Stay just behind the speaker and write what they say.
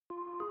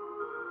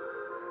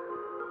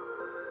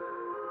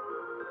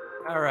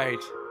All right,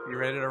 you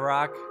ready to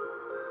rock?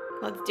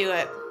 Let's do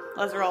it.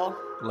 Let's roll.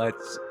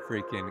 Let's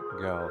freaking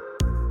go.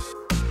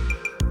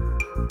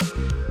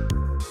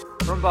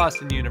 From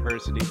Boston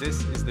University,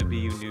 this is the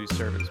BU News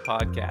Service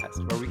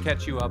podcast, where we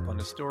catch you up on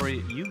a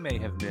story you may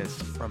have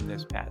missed from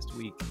this past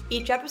week.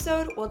 Each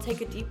episode, we'll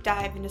take a deep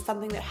dive into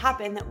something that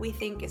happened that we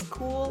think is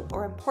cool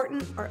or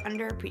important or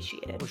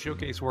underappreciated. We'll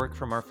showcase work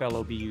from our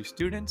fellow BU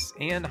students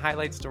and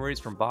highlight stories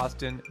from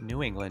Boston,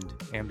 New England,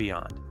 and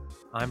beyond.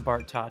 I'm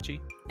Bart Tachi.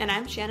 And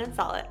I'm Shannon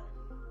Follett.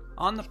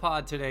 On the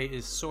pod today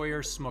is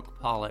Sawyer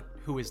Smook-Pollitt,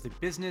 who is the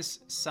Business,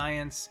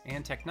 Science,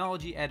 and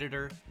Technology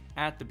Editor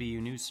at the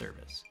BU News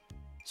Service.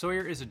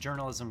 Sawyer is a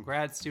journalism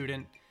grad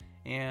student,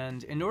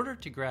 and in order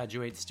to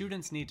graduate,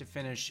 students need to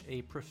finish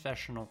a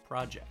professional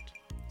project.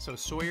 So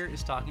Sawyer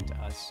is talking to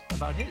us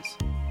about his.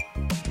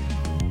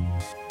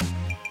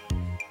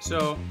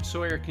 So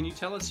Sawyer, can you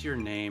tell us your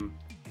name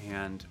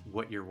and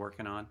what you're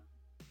working on?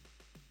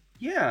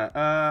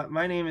 Yeah,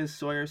 my name is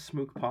Sawyer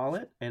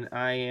Smook-Pollitt, and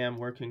I am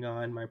working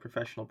on my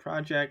professional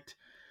project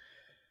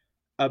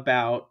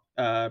about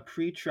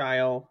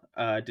pretrial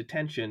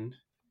detention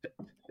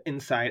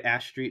inside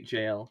Ash Street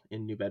Jail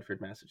in New Bedford,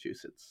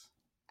 Massachusetts.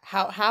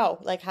 How?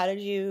 Like, how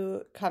did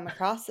you come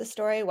across the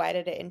story? Why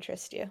did it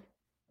interest you?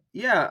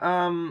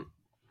 Yeah,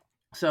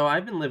 so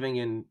I've been living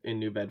in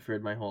New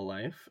Bedford my whole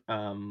life,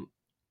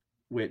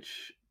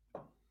 which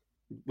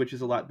is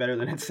a lot better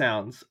than it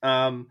sounds.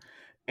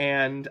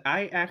 And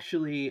I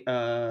actually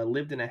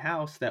lived in a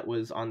house that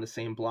was on the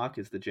same block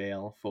as the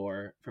jail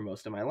for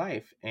most of my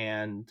life.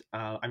 And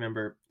I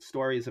remember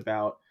stories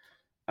about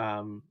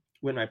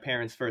when my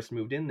parents first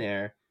moved in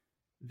there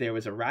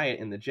was a riot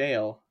in the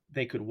jail.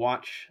 They could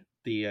watch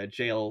the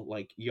jail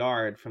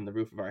yard from the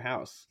roof of our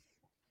house.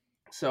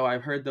 So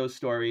I've heard those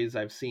stories.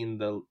 I've seen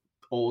the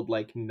old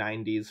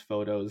 90s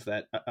photos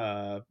that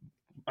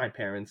my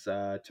parents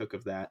took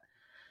of that.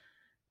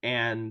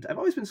 And I've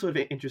always been sort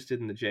of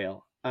interested in the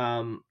jail.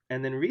 And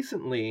then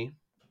recently,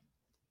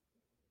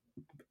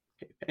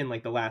 in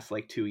the last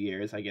 2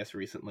 years, I guess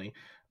recently,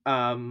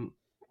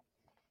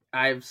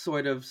 I've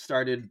sort of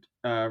started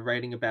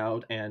writing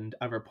about and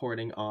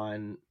reporting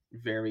on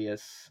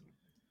various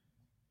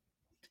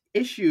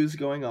issues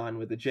going on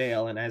with the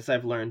jail. And as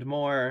I've learned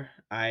more,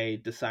 I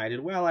decided,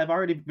 well, I've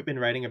already been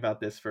writing about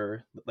this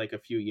for a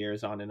few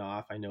years on and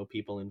off. I know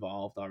people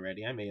involved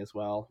already. I may as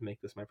well make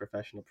this my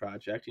professional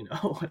project.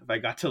 What have I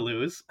got to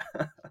lose?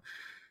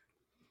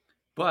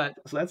 But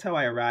so that's how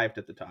I arrived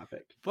at the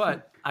topic.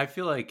 But I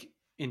feel like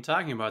in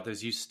talking about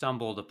this, you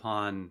stumbled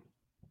upon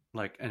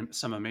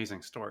some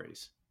amazing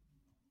stories.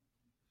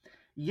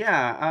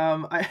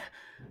 Yeah, I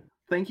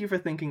thank you for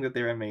thinking that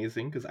they're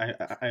amazing, because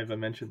I've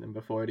mentioned them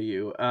before to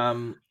you.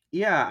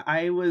 Yeah,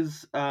 I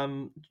was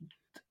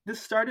this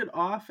started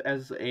off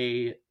as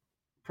a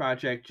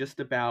project just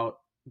about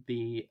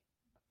the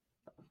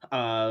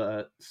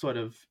sort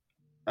of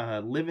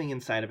living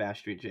inside of Ash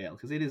Street Jail,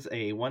 because it is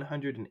a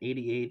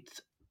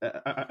 188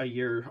 a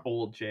year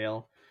old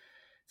jail.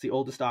 It's the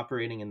oldest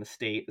operating in the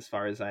state as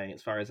far as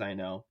I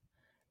know.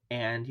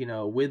 And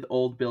with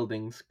old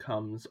buildings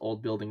comes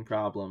old building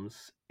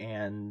problems.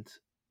 And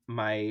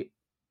my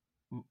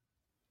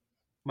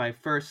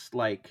first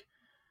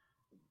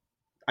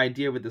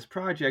idea with this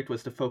project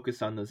was to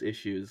focus on those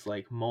issues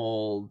like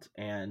mold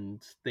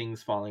and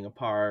things falling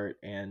apart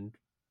and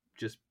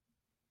just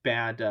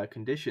bad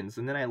conditions.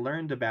 And then I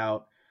learned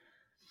about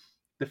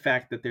the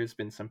fact that there's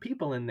been some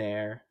people in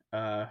there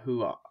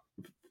who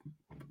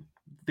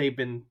they've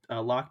been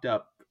locked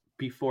up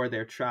before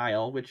their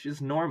trial, which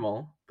is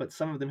normal, but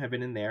some of them have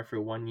been in there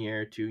for 1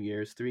 year, 2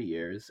 years, 3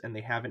 years, and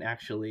they haven't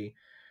actually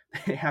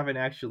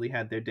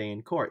had their day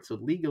in court. So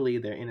legally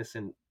they're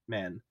innocent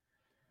men.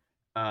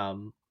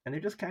 And they're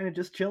just kind of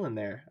just chilling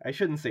there. I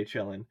shouldn't say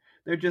chilling.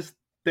 They're just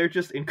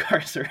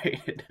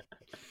incarcerated.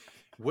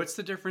 What's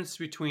the difference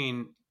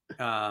between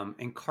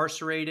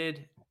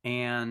incarcerated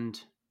and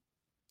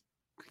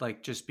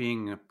just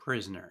being a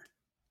prisoner?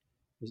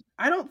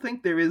 I don't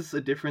think there is a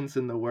difference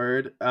in the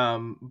word,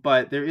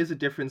 but there is a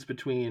difference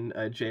between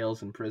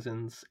jails and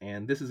prisons,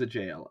 and this is a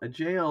jail. A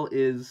jail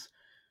is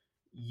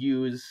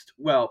used,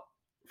 well,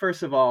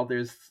 first of all,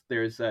 there's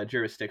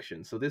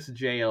jurisdiction. So this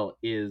jail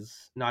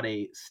is not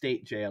a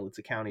state jail, it's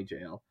a county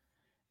jail,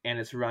 and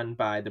it's run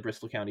by the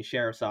Bristol County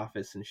Sheriff's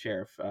Office and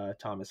Sheriff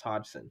Thomas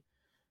Hodgson.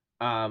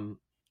 And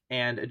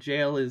a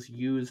jail is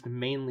used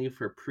mainly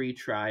for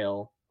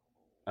pre-trial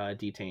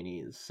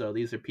detainees. So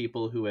these are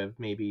people who have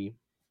maybe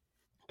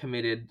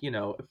committed,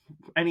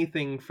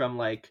 anything from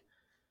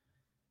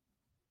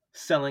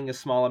selling a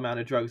small amount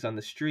of drugs on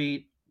the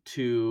street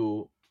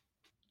to,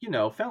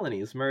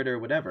 felonies, murder,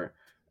 whatever.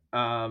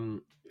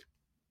 And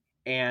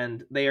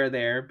they are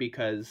there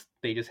because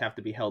they just have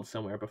to be held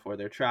somewhere before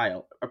their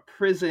trial. A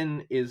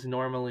prison is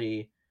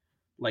normally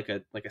like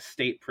a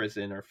state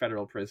prison or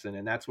federal prison,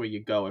 and that's where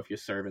you go if you're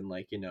serving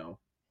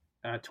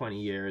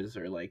 20 years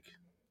or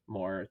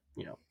more,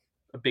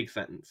 a big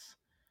sentence.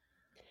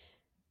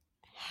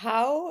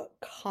 How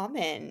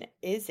common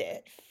is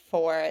it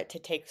for it to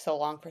take so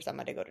long for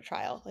someone to go to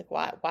trial?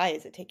 Why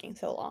is it taking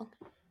so long?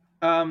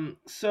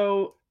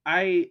 So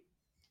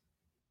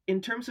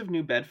in terms of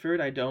New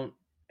Bedford, I don't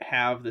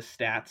have the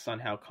stats on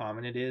how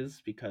common it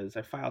is because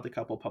I filed a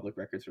couple public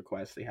records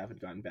requests. They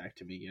haven't gotten back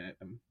to me yet.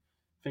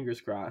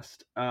 Fingers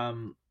crossed.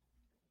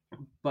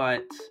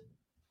 But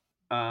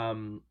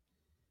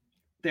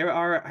there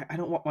are. I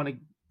don't want to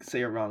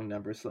say a wrong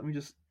number, so let me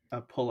just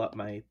pull up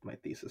my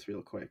thesis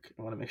real quick.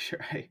 I want to make sure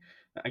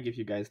I give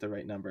you guys the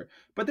right number.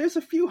 But there's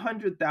a few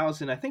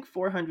 100,000, I think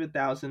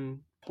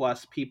 400,000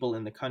 plus people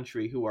in the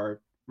country who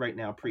are right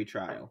now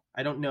pre-trial.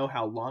 I don't know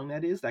how long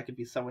that is. That could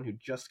be someone who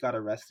just got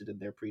arrested in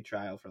their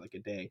pre-trial for like a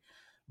day.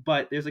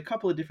 But there's a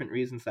couple of different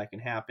reasons that can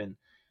happen.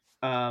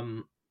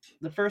 The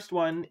first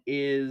one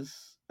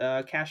is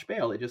cash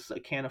bail. They just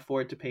can't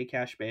afford to pay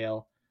cash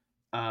bail.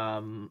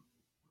 You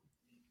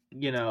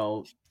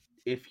know,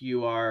 if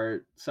you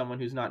are someone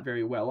who's not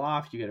very well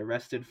off, you get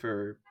arrested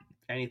for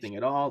anything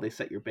at all, they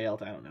set your bail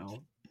to, I don't know,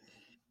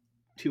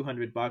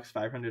 $200,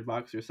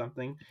 $500 or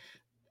something.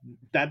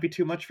 That'd be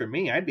too much for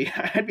me. I'd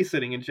be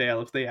sitting in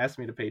jail if they asked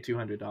me to pay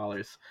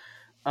 $200.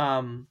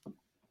 And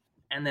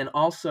then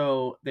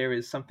also there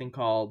is something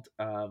called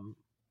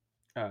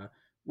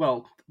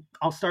well,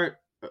 I'll start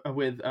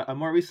with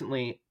more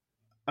recently,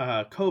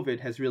 COVID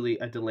has really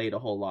delayed a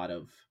whole lot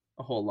of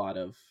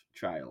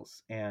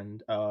trials,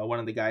 and one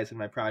of the guys in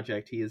my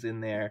project, he is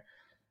in there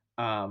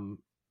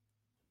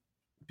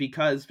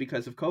because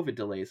of COVID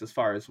delays, as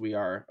far as we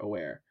are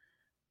aware,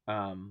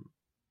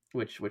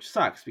 which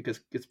sucks because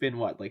it's been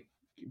like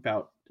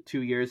about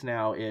 2 years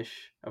now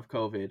ish of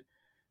COVID.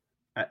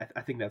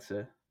 I think that's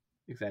a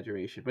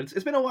exaggeration, but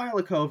it's been a while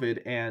of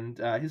COVID, and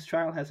his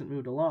trial hasn't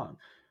moved along.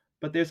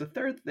 But there's a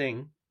third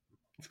thing.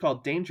 It's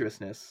called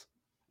dangerousness,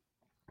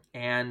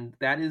 and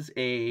that is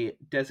a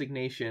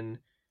designation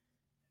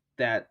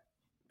that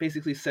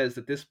basically says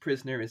that this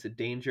prisoner is a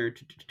danger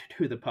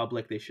to the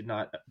public. They should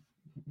not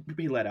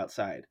be let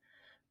outside.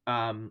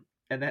 And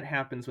that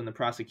happens when the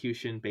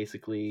prosecution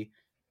basically,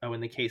 when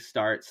the case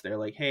starts, they're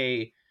like,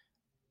 hey,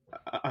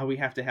 we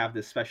have to have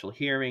this special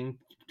hearing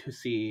to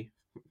see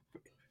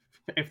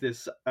if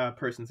this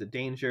person's a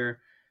danger.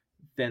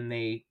 Then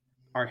they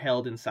are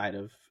held inside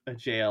of a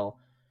jail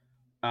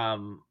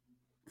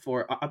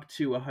for up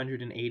to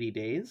 180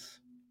 days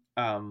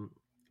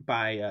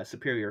by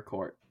superior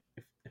court,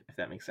 if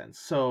that makes sense.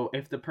 So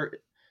if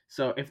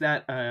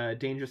that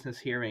dangerousness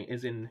hearing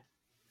is in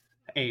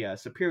a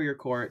superior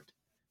court,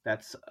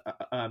 that's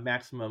a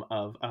maximum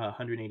of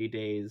 180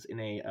 days. In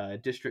a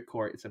district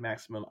court, it's a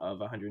maximum of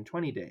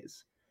 120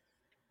 days.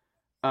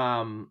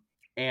 And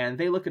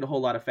they look at a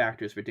whole lot of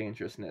factors for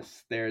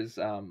dangerousness. There's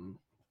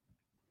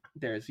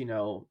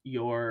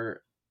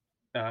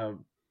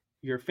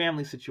your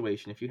family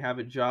situation, if you have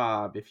a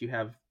job, if you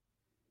have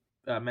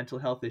mental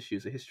health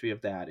issues, a history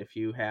of that, if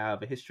you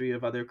have a history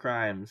of other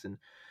crimes. And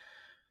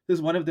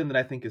there's one of them that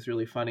I think is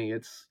really funny.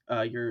 It's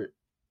your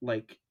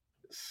like,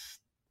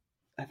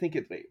 I think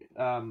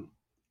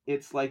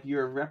it's like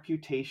your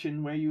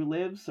reputation where you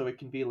live, so it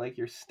can be like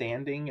your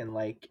standing and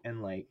like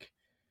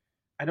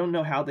I don't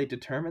know how they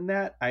determine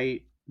that.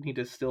 I need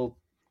to still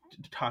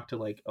talk to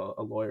like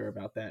a lawyer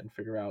about that and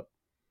figure out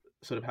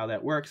sort of how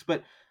that works.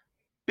 But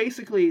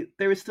basically,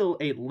 there is still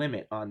a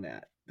limit on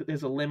that.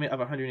 There's a limit of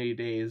 180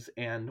 days,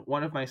 and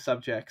one of my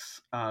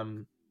subjects,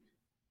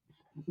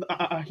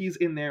 he's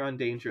in there on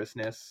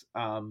dangerousness,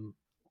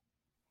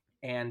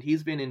 and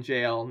he's been in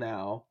jail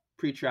now,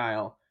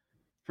 pre-trial,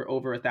 for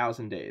over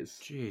 1,000 days.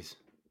 Jeez.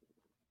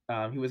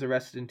 He was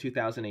arrested in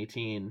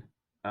 2018,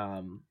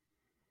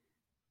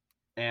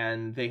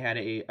 and they had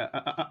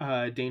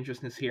a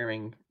dangerousness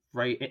hearing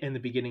right in the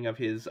beginning of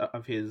his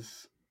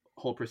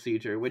whole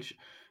procedure, which,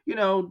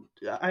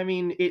 I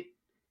mean, it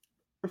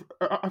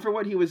for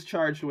what he was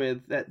charged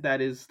with,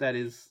 that is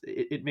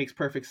it makes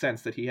perfect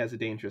sense that he has a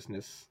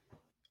dangerousness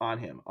on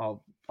him.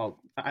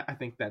 I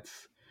think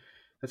that's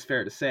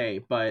fair to say.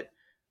 But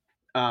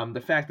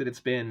the fact that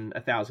it's been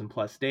 1,000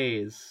 plus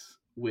days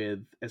with,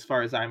 as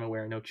far as I'm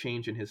aware, no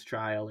change in his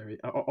trial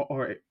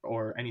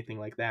or anything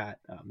like that,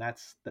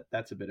 that's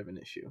a bit of an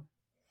issue.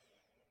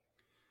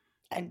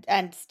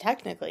 And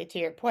technically, to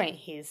your point,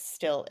 he's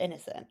still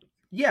innocent.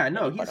 Yeah,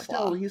 no, he's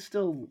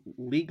still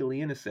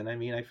legally innocent. I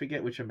mean, I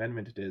forget which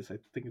amendment it is. I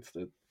think it's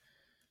the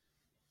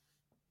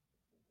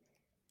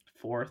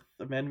 4th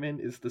Amendment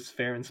is this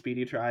fair and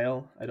speedy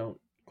trial. I don't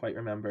quite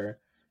remember.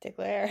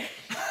 Declare.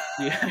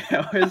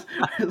 Yeah, where's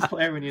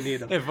Claire when you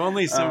need him? If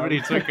only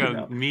somebody took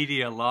a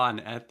media law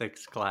and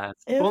ethics class.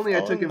 If only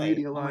I took a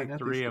media law and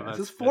ethics three class. of us.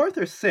 It's 4th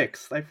or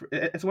 6th.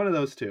 It's one of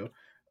those two.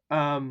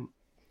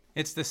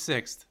 It's the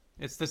 6th.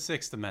 It's the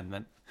 6th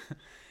Amendment.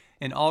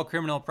 In all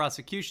criminal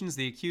prosecutions,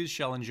 the accused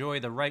shall enjoy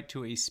the right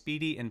to a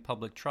speedy and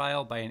public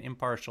trial by an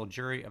impartial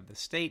jury of the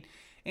state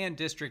and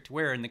district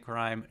wherein the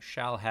crime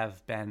shall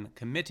have been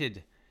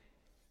committed.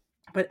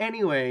 But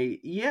anyway,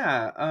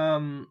 yeah,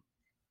 Man.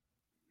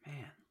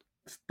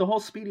 the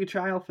whole speedy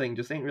trial thing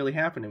just ain't really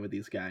happening with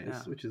these guys,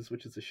 Yeah. which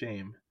is a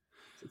shame.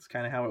 It's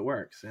kind of how it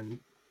works. And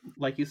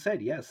like you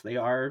said, yes, they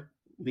are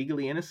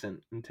legally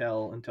innocent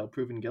until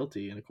proven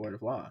guilty in a court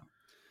of law.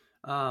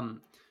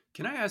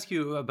 Can I ask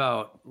you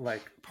about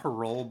like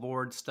parole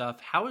board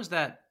stuff? How is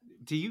that?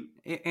 Do you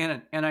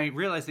and I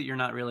realize that you're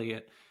not really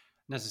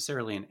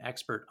necessarily an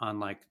expert on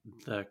like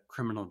the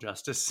criminal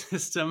justice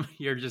system.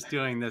 You're just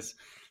doing this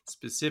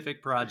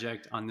specific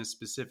project on this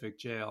specific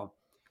jail.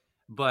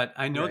 But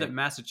I know that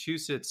Right.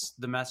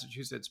 the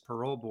Massachusetts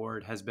Parole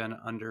Board has been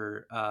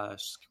under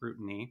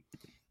scrutiny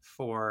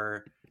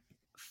for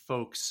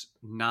folks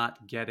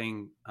not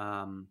getting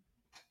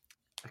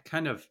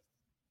kind of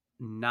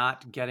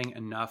not getting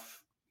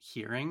enough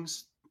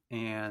hearings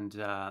and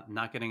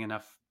not getting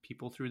enough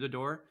people through the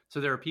door.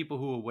 So there are people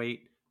who will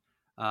wait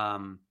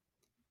um,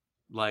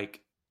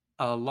 like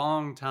a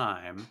long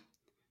time.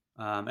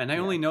 And I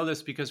only know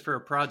this because for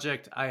a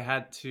project, I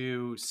had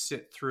to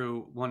sit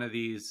through one of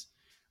these,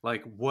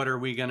 like, what are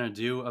we going to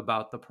do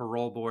about the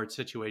parole board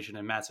situation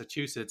in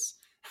Massachusetts?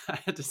 I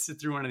had to sit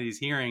through one of these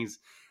hearings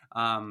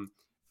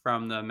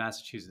from the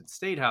Massachusetts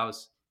State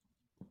House.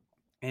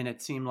 And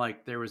it seemed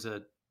like there was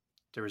a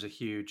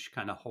huge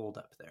kind of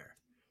holdup there.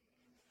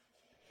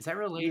 Is that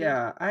related?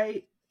 Yeah,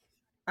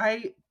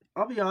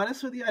 I'll be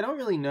honest with you. I don't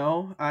really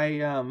know.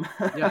 Yeah,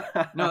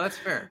 no, that's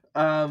fair.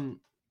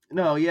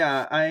 No,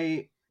 yeah,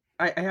 I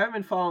haven't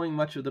been following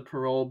much of the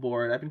parole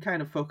board. I've been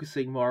kind of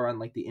focusing more on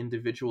like the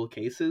individual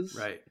cases.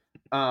 Right.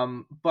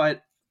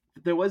 But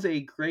there was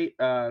a great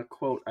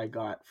quote I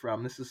got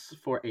from, this is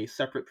for a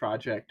separate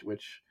project,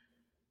 which,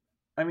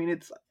 I mean,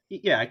 it's,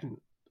 yeah,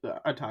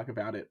 I'll talk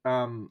about it.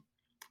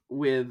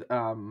 With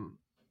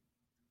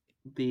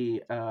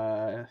the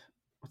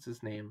what's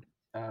his name,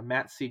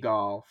 Matt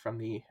Segal from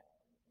the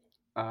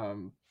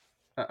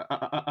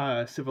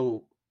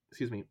civil,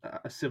 excuse me,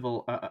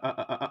 civil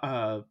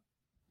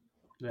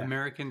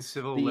American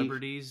Civil the-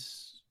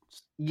 Liberties.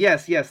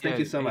 Yes, thank Yeah,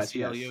 you so much.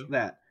 Yes, ACLU.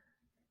 that.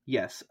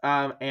 Yes,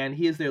 and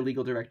he is their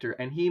legal director,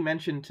 and he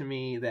mentioned to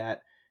me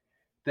that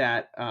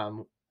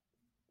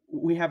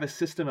we have a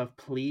system of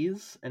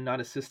pleas and not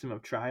a system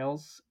of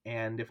trials,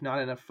 and if not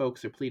enough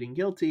folks are pleading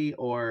guilty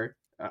or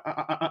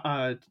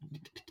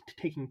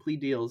taking plea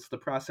deals, the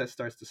process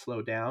starts to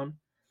slow down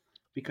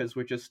because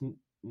we're just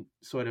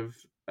sort of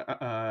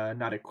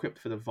not equipped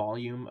for the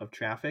volume of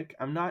traffic.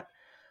 I'm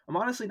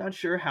honestly not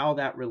sure how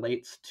that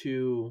relates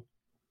to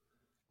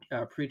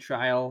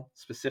pretrial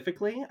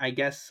specifically. I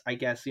guess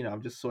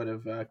I'm just sort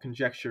of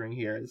conjecturing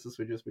here.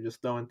 We're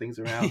just throwing things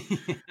around.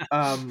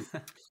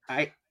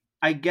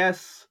 I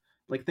guess,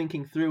 like,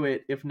 thinking through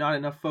it, if not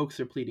enough folks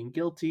are pleading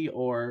guilty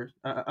or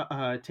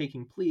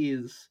taking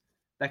pleas,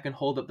 that can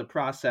hold up the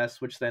process,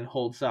 which then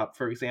holds up,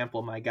 for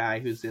example, my guy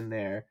who's in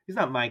there. He's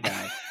not my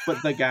guy,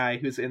 but the guy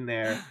who's in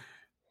there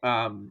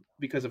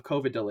because of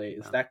COVID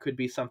delays. Yeah. That could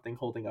be something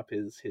holding up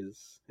his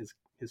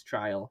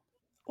trial.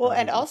 Well,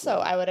 and also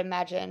I would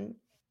imagine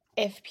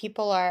if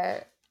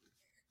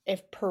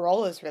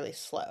parole is really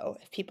slow,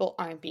 if people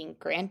aren't being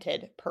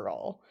granted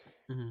parole,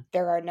 Mhm.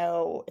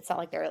 it's not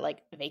like there are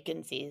like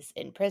vacancies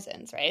in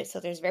prisons, right? So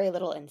there's very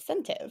little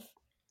incentive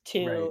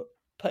to Right.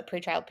 put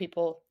pretrial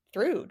people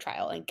through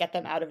trial and get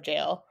them out of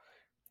jail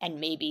and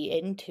maybe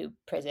into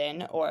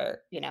prison,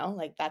 or,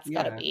 like that's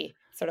got to Yeah. be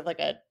sort of like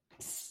a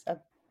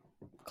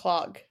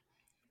clog.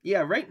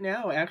 Yeah, right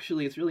now,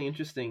 actually, it's really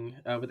interesting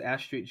with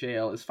Ash Street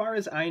Jail. As far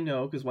as I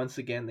know, because once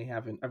again, they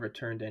haven't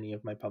returned any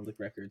of my public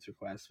records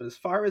requests, but as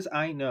far as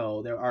I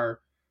know, there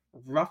are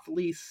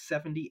roughly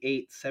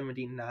 78,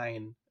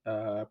 79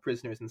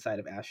 prisoners inside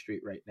of Ash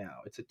Street right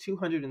now. It's a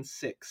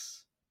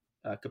 206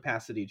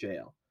 capacity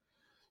jail.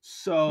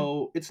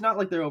 So it's not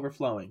like they're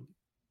overflowing.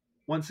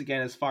 Once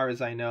again, as far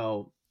as I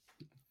know,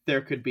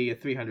 there could be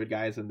 300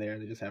 guys in there.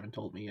 They just haven't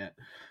told me yet.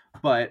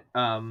 But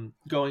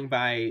going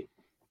by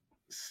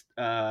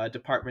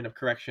Department of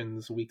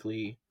Corrections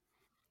weekly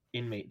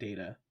inmate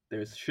data,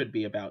 there should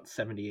be about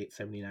 78,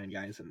 79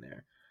 guys in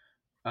there.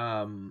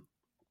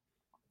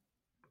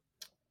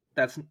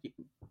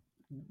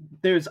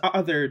 There's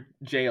other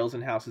jails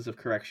and houses of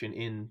correction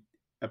in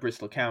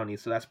Bristol County,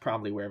 so that's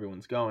probably where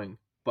everyone's going.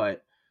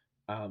 But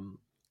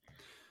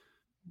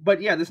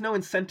yeah, there's no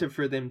incentive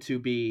for them to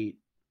be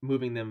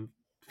moving them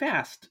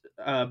fast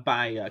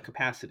by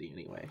capacity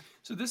anyway.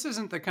 So this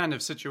isn't the kind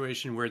of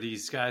situation where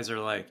these guys are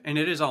like, and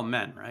it is all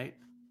men, right?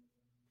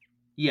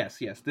 Yes.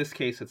 This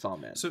case, it's all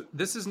men. So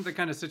this isn't the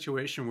kind of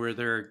situation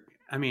where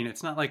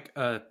it's not like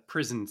a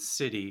prison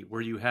city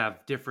where you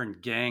have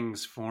different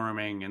gangs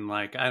forming and,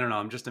 like, I don't know,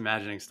 I'm just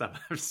imagining stuff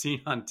I've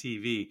seen on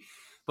TV.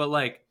 But,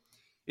 like,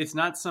 it's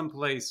not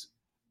someplace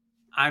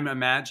I'm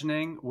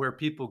imagining where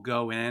people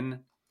go in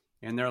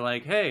and they're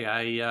like, hey,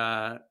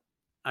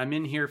 I'm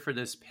in here for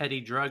this petty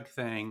drug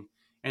thing.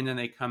 And then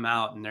they come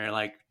out and they're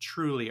like,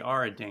 truly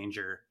are a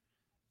danger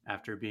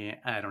after being,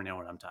 I don't know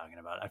what I'm talking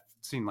about. I've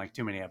seen like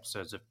too many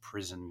episodes of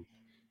Prison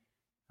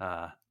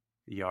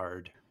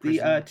Yard.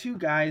 The two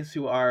guys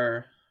who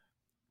are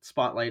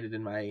spotlighted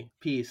in my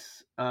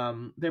piece,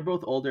 they're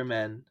both older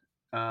men.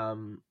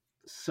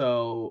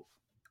 So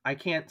I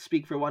can't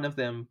speak for one of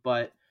them,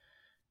 but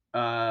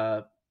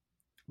the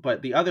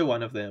other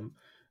one of them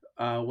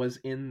was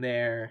in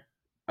there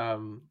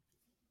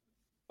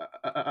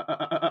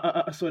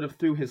sort of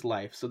through his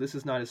life. So this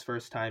is not his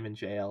first time in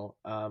jail.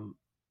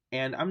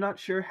 And I'm not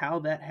sure how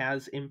that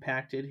has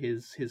impacted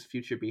his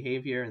future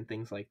behavior and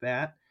things like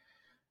that.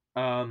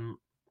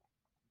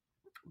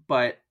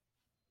 But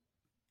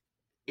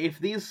if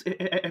these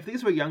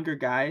were younger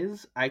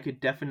guys, I could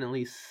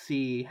definitely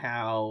see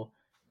how,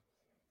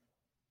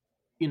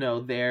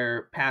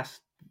 their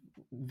past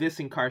this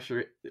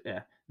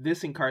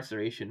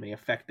incarceration may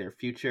affect their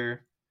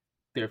future.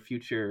 I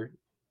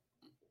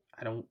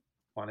don't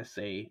want to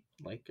say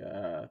like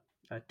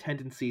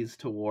tendencies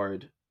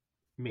toward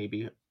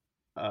maybe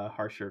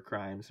harsher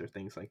crimes or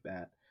things like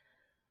that.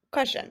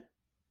 Question.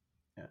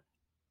 Yeah.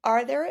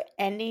 Are there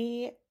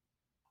any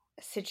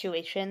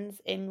situations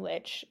in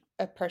which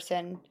a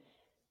person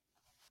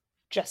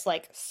just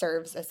like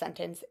serves a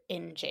sentence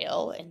in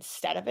jail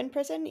instead of in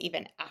prison,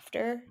 even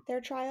after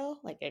their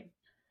trial?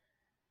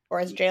 Or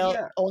is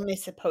jail only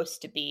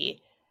supposed to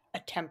be a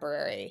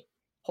temporary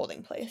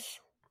holding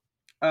place?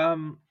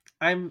 There's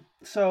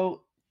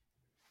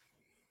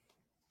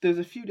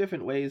a few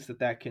different ways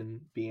that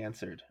can be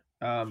answered.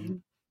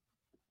 The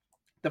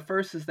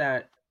first is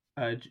that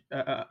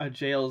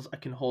jails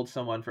can hold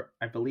someone for,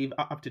 I believe,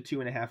 up to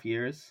 2.5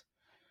 years.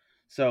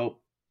 So,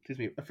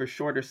 for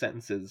shorter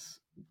sentences,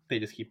 they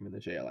just keep them in the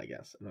jail, I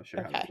guess. I'm not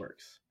sure how that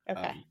works.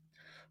 Okay.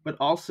 But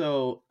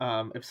also,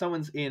 if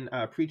someone's in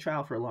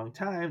pretrial for a long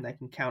time, that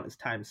can count as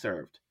time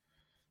served.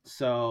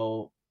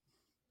 So,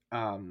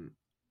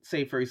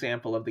 say, for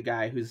example, of the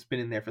guy who's been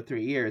in there for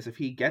 3 years, if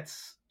he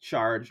gets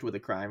charged with a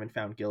crime and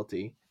found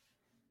guilty,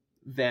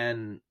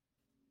 then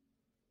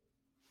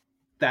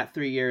that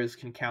 3 years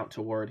can count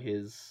toward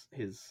his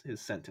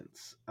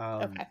sentence.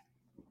 Okay.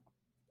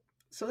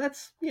 So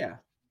that's,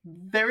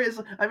 there is,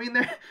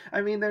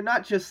 they're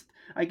not just,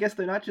 I guess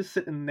they're not just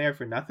sitting there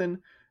for nothing,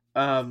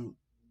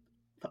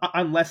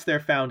 unless they're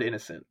found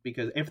innocent,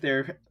 because if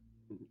they're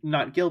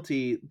not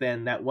guilty,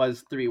 then that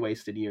was 3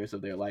 wasted years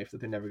of their life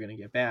that they're never going to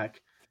get back.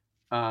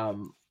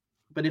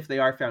 But if they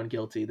are found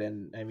guilty,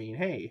 then,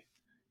 hey,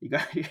 you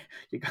got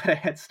a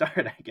head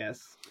start, I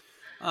guess.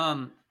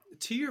 To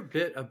your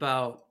bit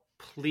about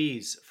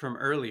pleas from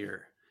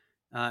earlier,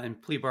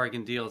 and plea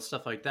bargain deals,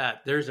 stuff like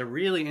that, there's a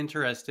really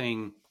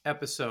interesting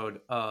episode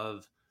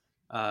of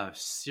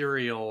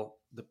Serial,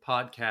 the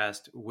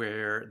podcast,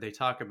 where they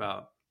talk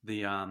about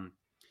the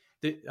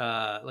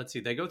let's see,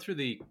 they go through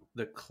the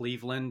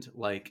Cleveland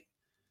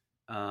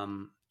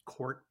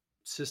court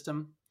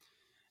system,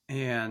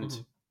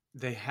 and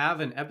they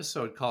have an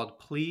episode called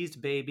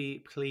Pleased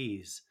Baby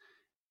Please.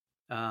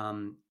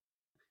 And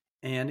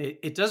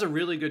it does a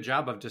really good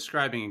job of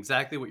describing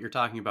exactly what you're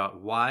talking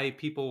about, why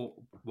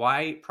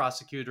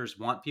prosecutors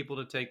want people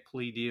to take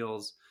plea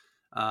deals,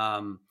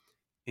 and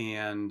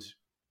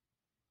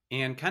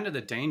kind of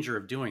the danger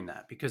of doing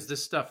that, because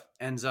this stuff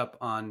ends up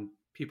on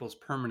people's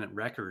permanent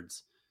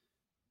records.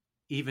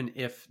 Even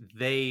if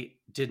they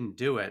didn't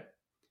do it,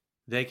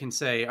 they can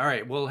say, all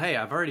right, well, hey,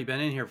 I've already been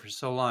in here for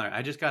so long,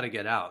 I just got to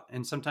get out.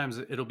 And sometimes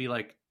it'll be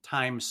like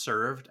time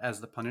served as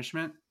the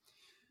punishment.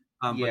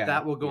 But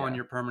that will go on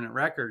your permanent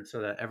record, so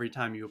that every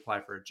time you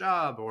apply for a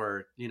job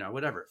or,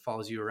 whatever, it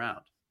follows you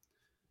around.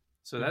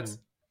 So that's,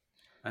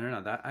 I don't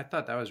know, I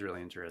thought that was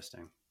really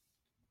interesting.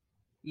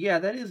 Yeah,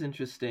 that is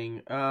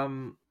interesting.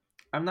 I'm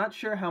not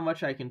sure how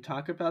much I can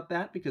talk about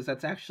that, because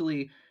that's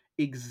actually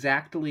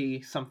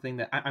exactly something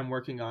that I'm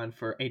working on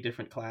for a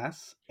different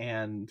class.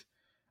 And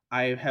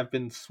I have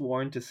been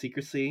sworn to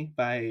secrecy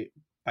by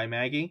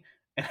Maggie,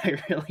 and I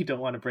really don't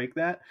want to break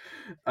that.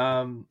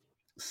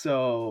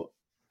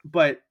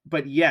 But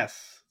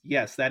yes,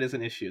 that is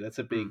an issue. That's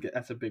a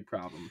big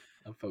problem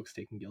of folks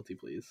taking guilty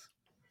pleas.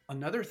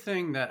 Another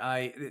thing that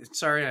I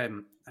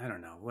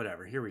don't know,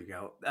 whatever. Here we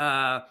go.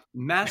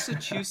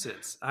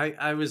 Massachusetts.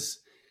 I was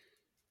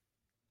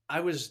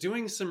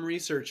doing some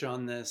research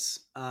on this,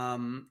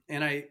 and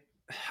I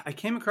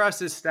came across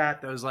this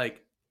stat that was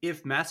like,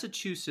 if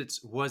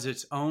Massachusetts was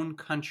its own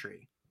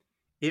country,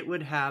 it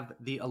would have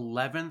the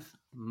 11th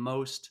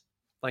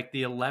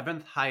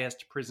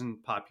highest prison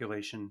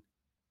population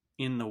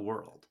in the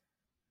world.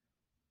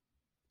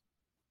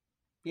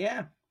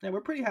 Yeah, we're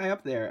pretty high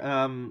up there.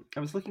 I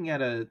was looking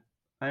at I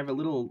have a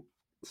little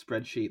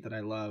spreadsheet that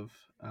I love,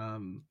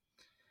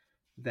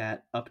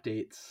 that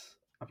updates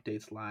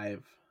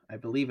live. I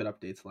believe it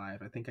updates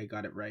live. I think I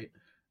got it right.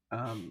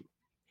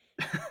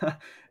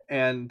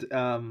 And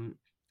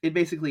it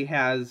basically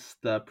has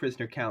the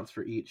prisoner counts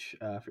for each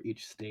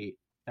state.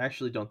 I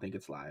actually don't think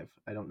it's live.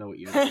 I don't know what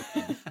year it's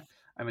in.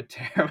 I'm a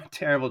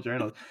terrible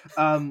journalist.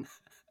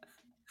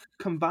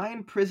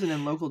 Combined prison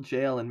and local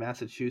jail in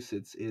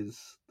Massachusetts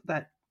is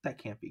that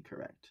can't be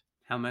correct.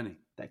 How many?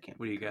 That can't.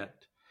 What do you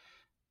correct.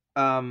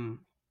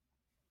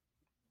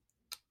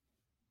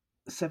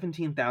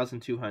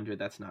 17,200.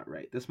 That's not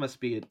right. This must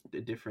be a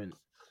different.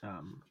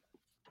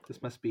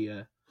 This must be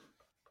a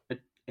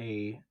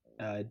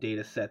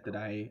data set that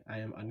I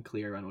am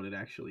unclear on what it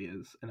actually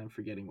is, and I'm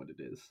forgetting what it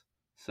is.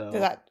 So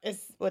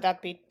would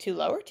that be too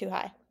low or too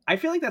high? I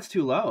feel like that's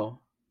too low.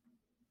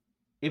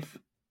 I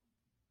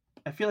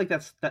feel like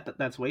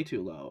that's way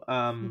too low.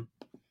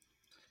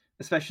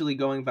 especially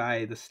going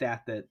by the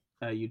stat that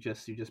you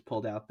just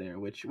pulled out there,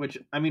 which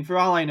I mean, for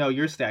all I know,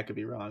 your stat could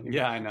be wrong.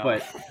 Yeah, I know.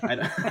 But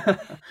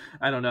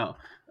I don't know.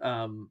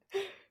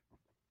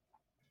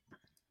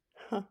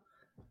 Huh.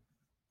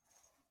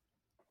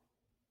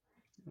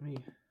 Let me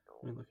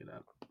look it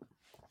up.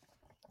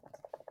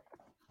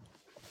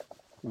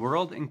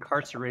 World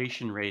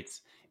incarceration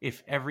rates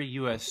if every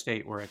U.S.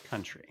 state were a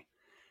country.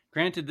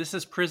 Granted, this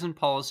is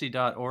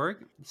prisonpolicy.org,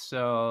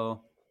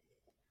 so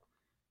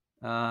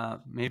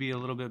maybe a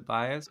little bit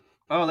biased.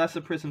 Oh, that's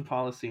the Prison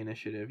Policy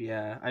Initiative.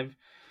 Yeah,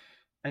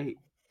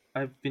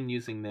 I've been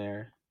using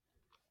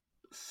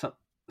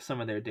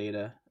some of their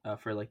data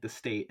for like the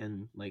state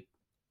and like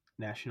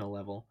national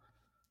level.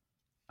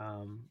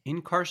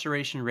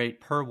 Incarceration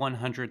rate per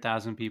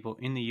 100,000 people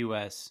in the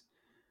U.S.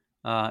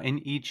 In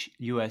each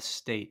U.S.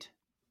 state,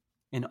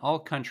 in all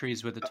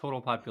countries with a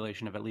total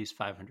population of at least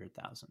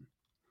 500,000.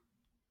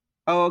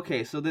 Oh,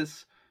 okay. So the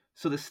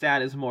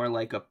stat is more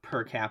like a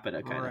per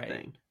capita kind of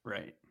thing.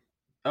 Right.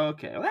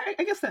 Okay. Well,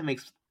 I guess that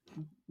makes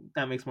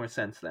more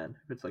sense then,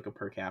 if it's like a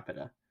per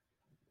capita.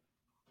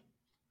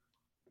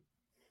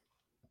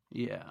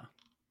 Yeah.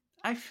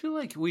 I feel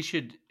like we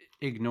should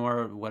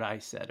ignore what I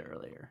said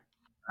earlier.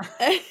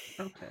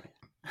 Okay.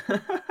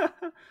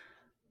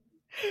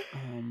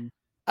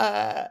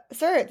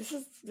 Sir,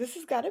 this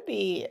has got to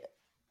be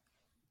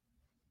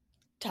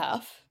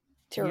tough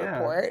to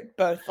report,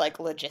 both like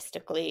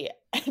logistically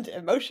and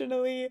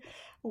emotionally.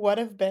 What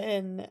have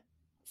been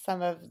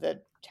some of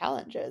the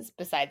challenges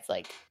besides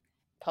like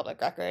public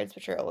records,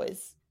 which are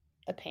always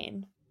a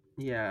pain?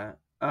 Yeah.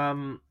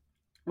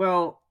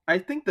 Well, I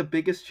think the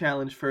biggest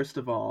challenge, first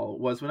of all,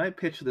 was when I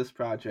pitched this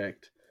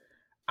project,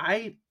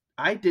 I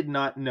did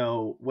not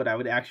know what I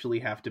would actually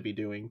have to be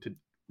doing to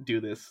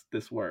do this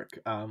work.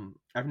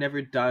 I've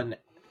never done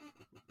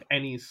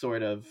any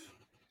sort of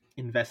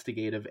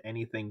investigative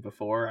anything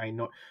before. I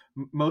know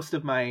most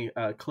of my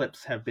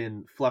clips have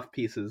been fluff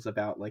pieces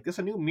about like there's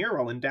a new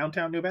mural in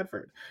downtown New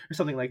Bedford or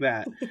something like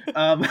that.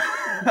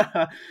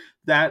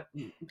 That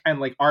and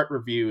like art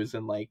reviews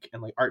and like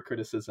art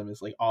criticism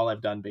is like all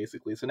I've done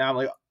basically. So now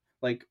I'm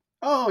like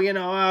oh,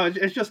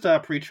 it's just a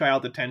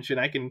pretrial detention.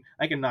 I can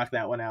knock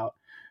that one out.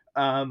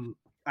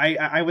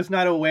 I was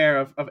not aware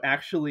of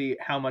actually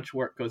how much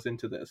work goes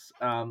into this.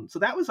 So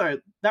that was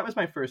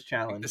my first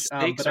challenge. The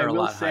stakes but are I will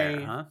a lot say,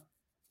 higher, huh?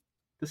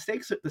 The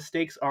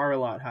stakes are a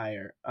lot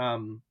higher.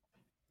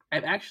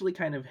 I've actually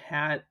kind of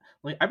had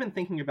I've been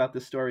thinking about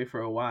this story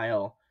for a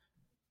while,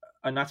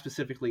 not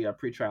specifically a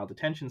pretrial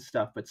detention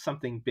stuff, but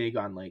something big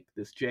on like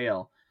this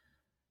jail.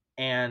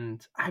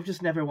 And I've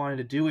just never wanted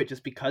to do it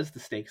just because the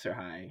stakes are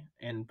high.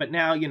 But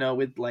now,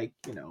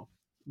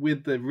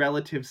 with the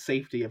relative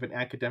safety of an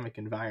academic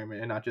environment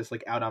and not just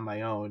like out on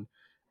my own,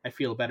 I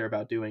feel better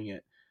about doing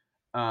it.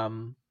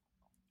 But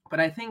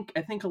I think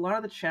a lot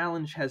of the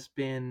challenge has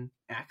been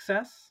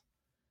access.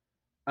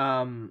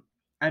 I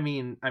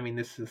mean,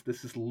 this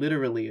is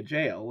literally a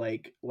jail.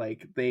 Like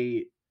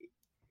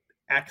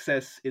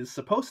access is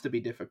supposed to be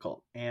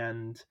difficult,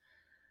 and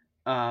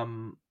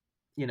they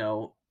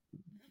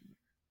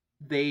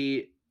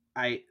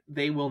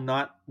will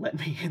not let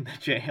me in the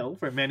jail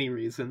for many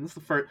reasons.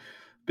 The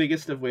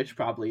biggest of which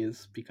probably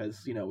is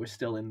because we're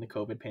still in the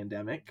COVID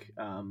pandemic.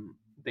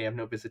 They have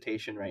no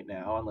visitation right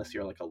now unless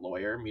you're like a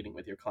lawyer meeting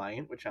with your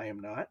client, which I am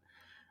not.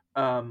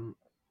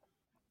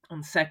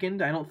 And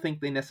second, I don't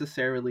think they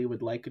necessarily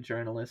would like a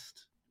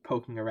journalist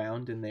poking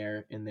around in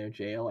their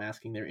jail,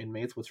 asking their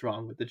inmates what's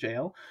wrong with the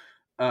jail.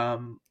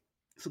 So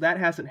that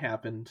hasn't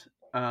happened.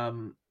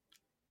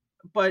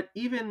 But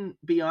even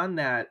beyond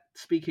that,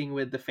 speaking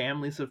with the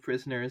families of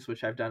prisoners,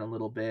 which I've done a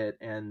little bit,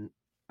 and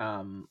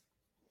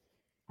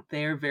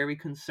they're very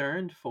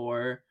concerned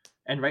for,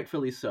 and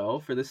rightfully so,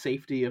 for the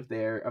safety of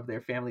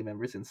their family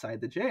members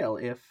inside the jail.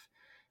 If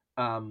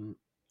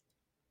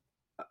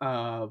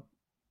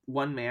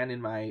one man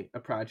in my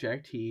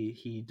project,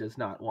 he does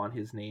not want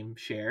his name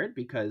shared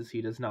because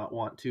he does not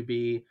want to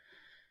be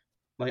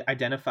like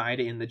identified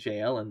in the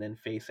jail and then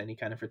face any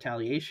kind of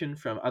retaliation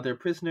from other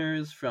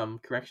prisoners, from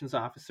corrections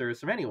officers,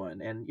 from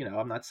anyone. And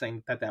I'm not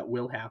saying that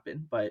will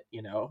happen, but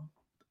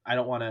I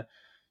don't want to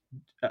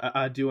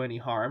do any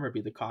harm or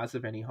be the cause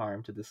of any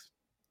harm to this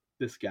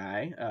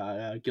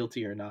guy,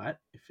 guilty or not,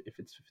 if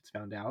it's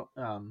found out.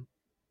 So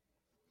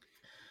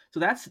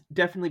that's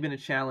definitely been a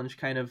challenge,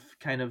 kind of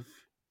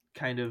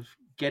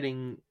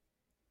getting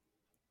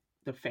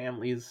the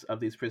families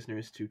of these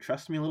prisoners to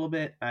trust me a little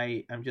bit.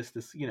 I'm just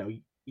this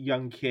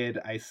young kid,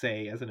 I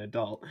say, as an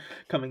adult,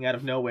 coming out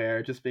of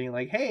nowhere, just being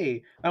like,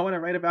 hey, I want to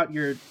write about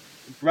your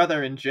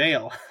brother in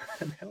jail.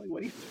 And they're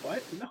like,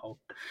 what? No.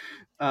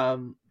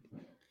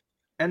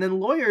 And then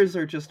lawyers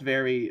are just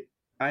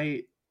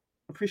I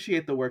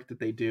appreciate the work that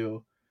they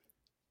do,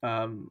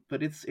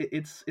 but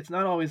it's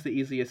not always the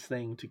easiest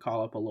thing to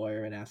call up a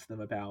lawyer and ask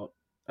them about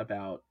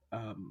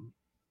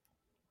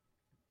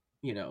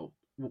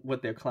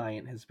what their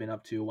client has been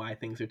up to, why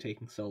things are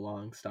taking so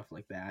long, stuff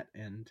like that.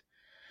 And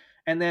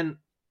then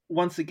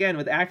once again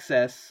with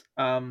access,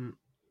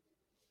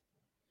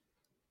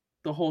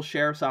 the whole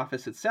sheriff's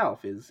office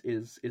itself is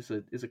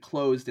a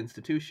closed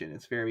institution.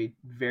 It's very,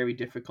 very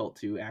difficult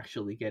to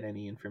actually get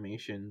any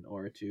information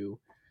or to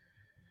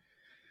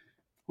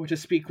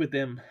speak with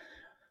them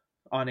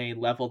on a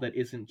level that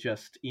isn't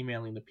just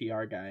emailing the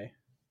PR guy.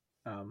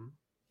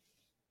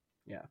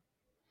 Yeah.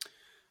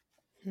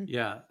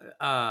 Yeah.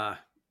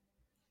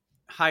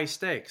 High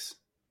stakes.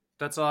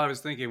 That's all I was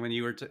thinking when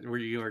you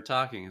were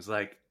talking, is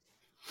like,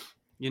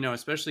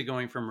 especially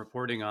going from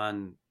reporting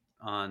on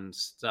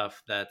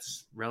stuff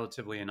that's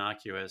relatively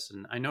innocuous.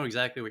 And I know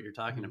exactly what you're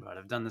talking about.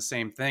 I've done the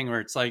same thing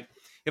where it's like,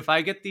 if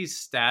I get these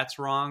stats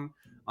wrong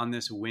on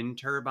this wind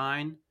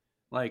turbine,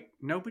 like,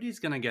 nobody's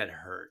going to get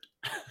hurt.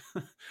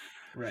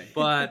 Right.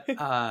 But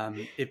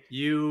if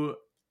you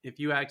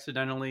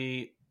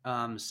accidentally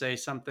say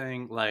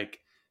something like,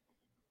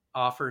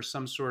 offer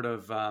some sort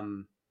of,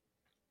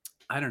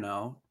 I don't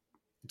know,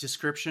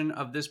 description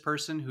of this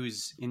person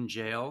who's in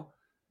jail,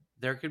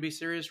 there could be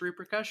serious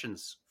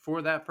repercussions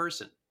for that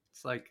person.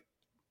 It's like,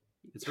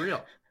 it's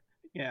real.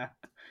 Yeah.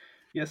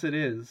 Yes, it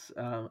is.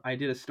 I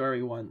did a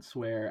story once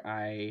where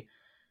I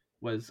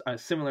was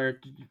similar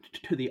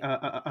to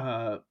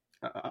the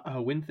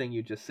wind thing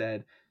you just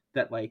said,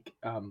 that like,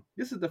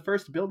 this is the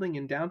first building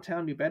in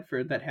downtown New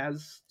Bedford that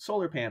has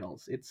solar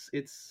panels. It's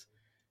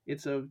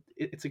a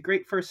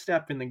great first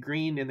step in the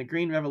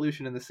green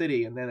revolution in the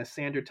city. And then a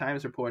Standard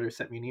Times reporter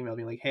sent me an email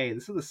being like, hey,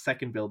 this is the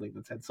second building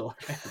that's had solar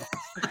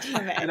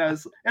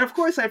panels. and of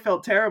course I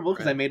felt terrible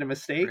because I made a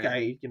mistake.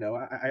 Right.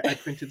 I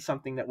printed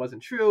something that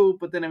wasn't true,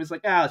 but then I was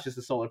like, it's just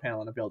a solar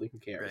panel in a building. Who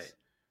cares? Right.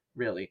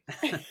 Really?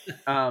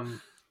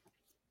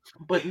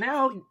 But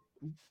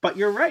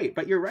you're right.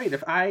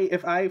 If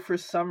I for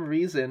some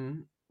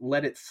reason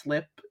let it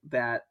slip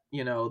that,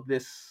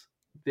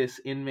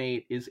 this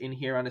inmate is in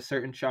here on a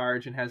certain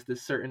charge and has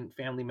this certain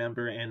family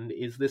member and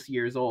is this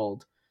years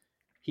old,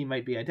 he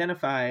might be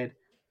identified,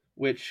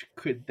 which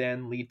could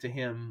then lead to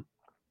him,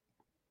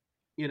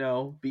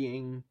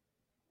 being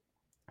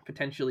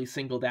potentially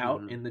singled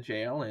out in the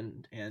jail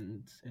and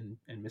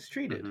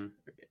mistreated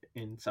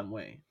in some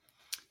way.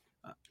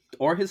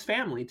 Or his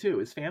family too.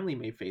 His family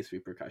may face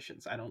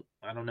repercussions. I don't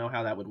know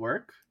how that would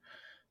work,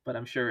 but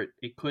I'm sure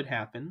it could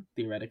happen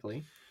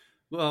theoretically.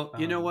 Well,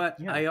 you know what?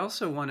 Yeah. I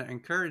also want to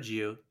encourage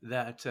you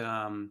that,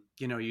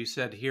 you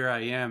said, here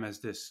I am as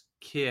this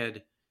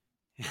kid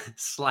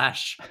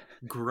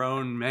 /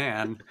 grown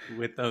man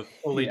with a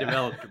fully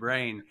developed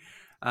brain.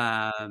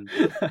 I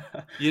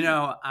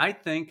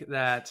think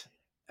that,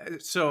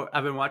 so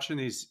I've been watching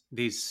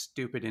these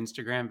stupid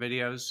Instagram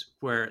videos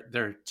where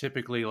they're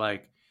typically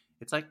like,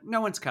 it's like, no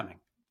one's coming.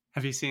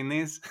 Have you seen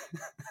these?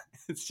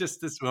 It's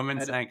just this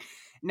woman saying,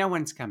 no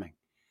one's coming.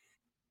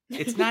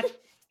 It's not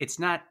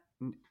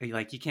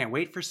like, you can't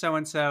wait for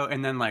so-and-so.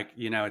 And then like,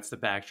 it's the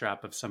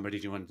backdrop of somebody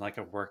doing like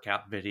a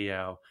workout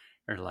video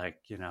or like,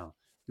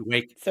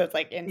 wake. So it's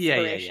like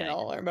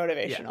inspirational or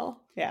motivational.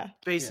 Yeah.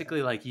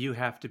 Basically like you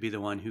have to be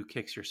the one who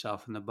kicks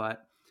yourself in the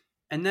butt.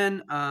 And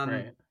then,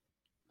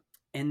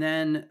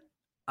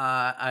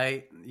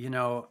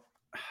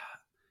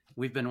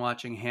 we've been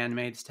watching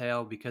Handmaid's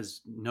Tale because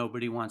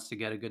nobody wants to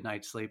get a good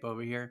night's sleep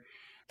over here.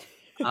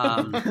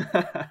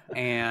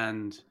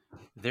 And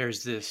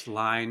there's this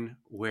line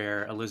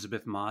where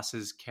Elizabeth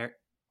Moss's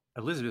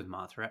Elizabeth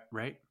Moss,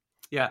 right?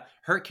 Yeah.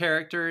 Her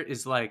character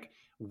is like,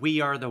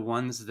 we are the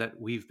ones that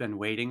we've been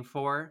waiting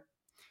for.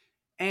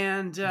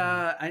 And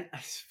I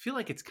feel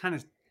like it's kind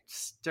of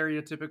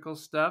stereotypical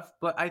stuff,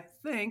 but I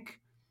think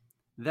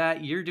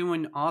that you're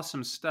doing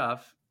awesome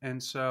stuff.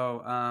 And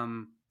so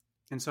I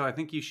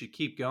think you should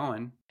keep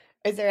going.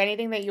 Is there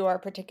anything that you are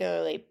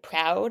particularly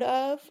proud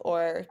of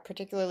or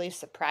particularly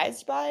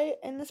surprised by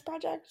in this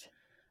project?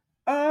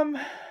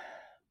 I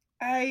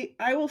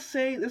will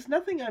say there's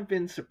nothing I've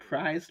been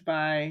surprised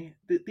by.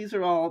 These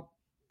are all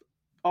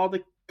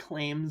the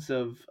claims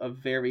of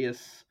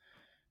various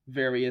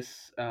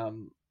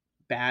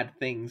bad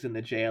things in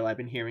the jail I've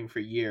been hearing for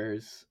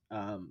years.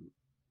 And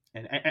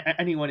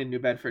anyone in New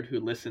Bedford who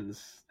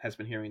listens has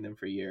been hearing them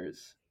for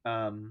years.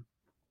 I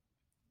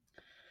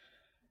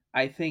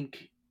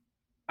think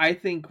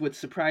what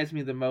surprised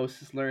me the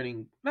most is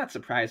not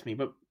surprised me,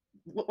 but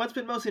what's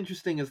been most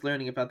interesting is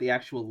learning about the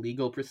actual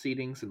legal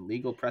proceedings and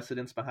legal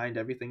precedents behind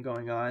everything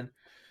going on.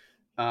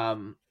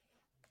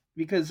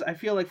 Because I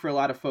feel like for a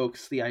lot of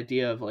folks, the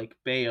idea of like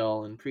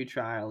bail and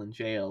pretrial and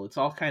jail, it's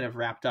all kind of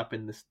wrapped up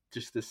in this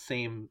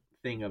same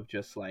thing of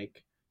just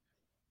like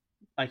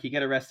you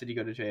get arrested, you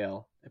go to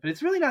jail. But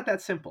it's really not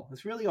that simple.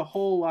 It's really a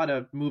whole lot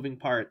of moving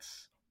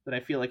parts that I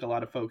feel like a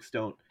lot of folks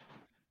don't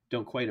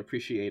quite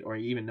appreciate or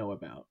even know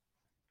about.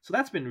 So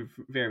that's been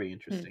very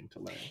interesting to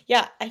learn.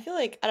 Yeah, I feel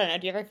like, I don't know,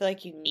 do you ever feel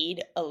like you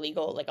need a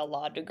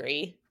law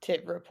degree to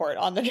report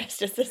on the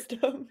justice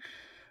system?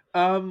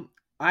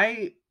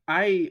 I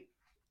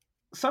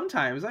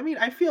sometimes,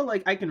 I feel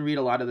like I can read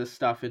a lot of this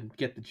stuff and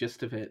get the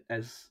gist of it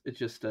as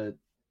just a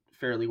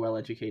fairly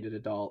well-educated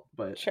adult,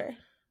 but sure.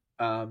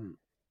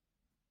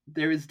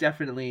 There is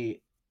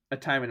definitely a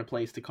time and a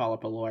place to call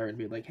up a lawyer and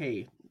be like,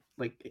 hey,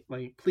 like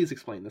please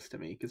explain this to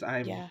me, because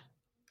I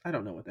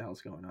don't know what the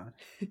hell's going on.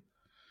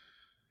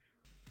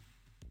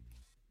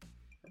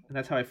 And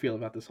that's how I feel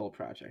about this whole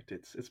project.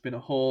 It's been a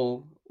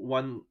whole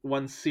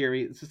one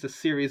series. It's just a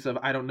series of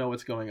I don't know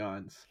what's going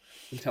on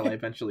until I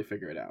eventually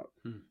figure it out.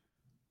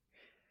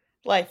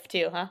 Life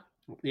too, huh?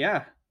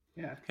 Yeah.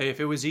 Hey, if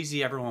it was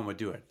easy, everyone would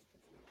do it.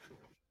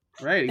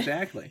 Right,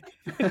 exactly.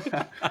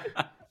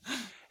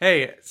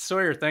 Hey,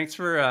 Sawyer, thanks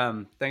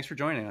for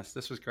joining us.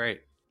 This was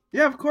great.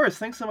 Yeah, of course.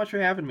 Thanks so much for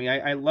having me.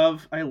 I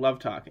love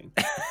talking.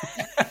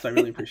 So I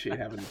really appreciate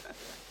having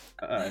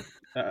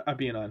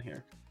being on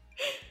here.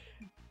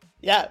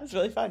 Yeah, it was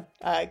really fun.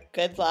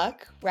 Good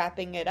luck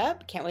wrapping it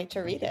up. Can't wait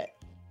to read it.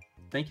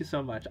 Thank you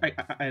so much.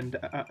 And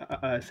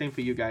same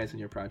for you guys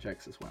and your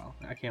projects as well.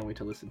 I can't wait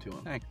to listen to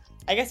them. Thanks.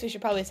 I guess we should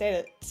probably say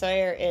that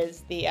Sawyer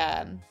is the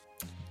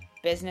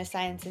business,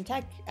 science, and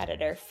tech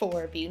editor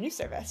for BU News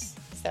Service.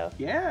 So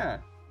yeah,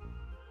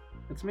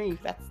 that's me.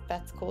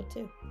 That's cool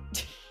too.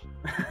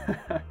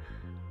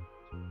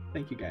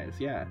 Thank you guys.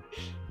 Yeah.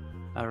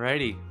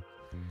 Alrighty.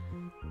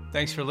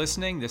 Thanks for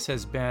listening. This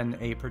has been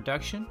a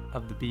production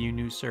of the BU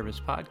News Service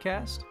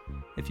podcast.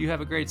 If you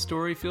have a great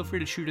story, feel free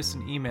to shoot us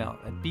an email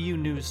at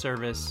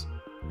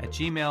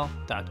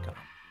bunewsservice@gmail.com.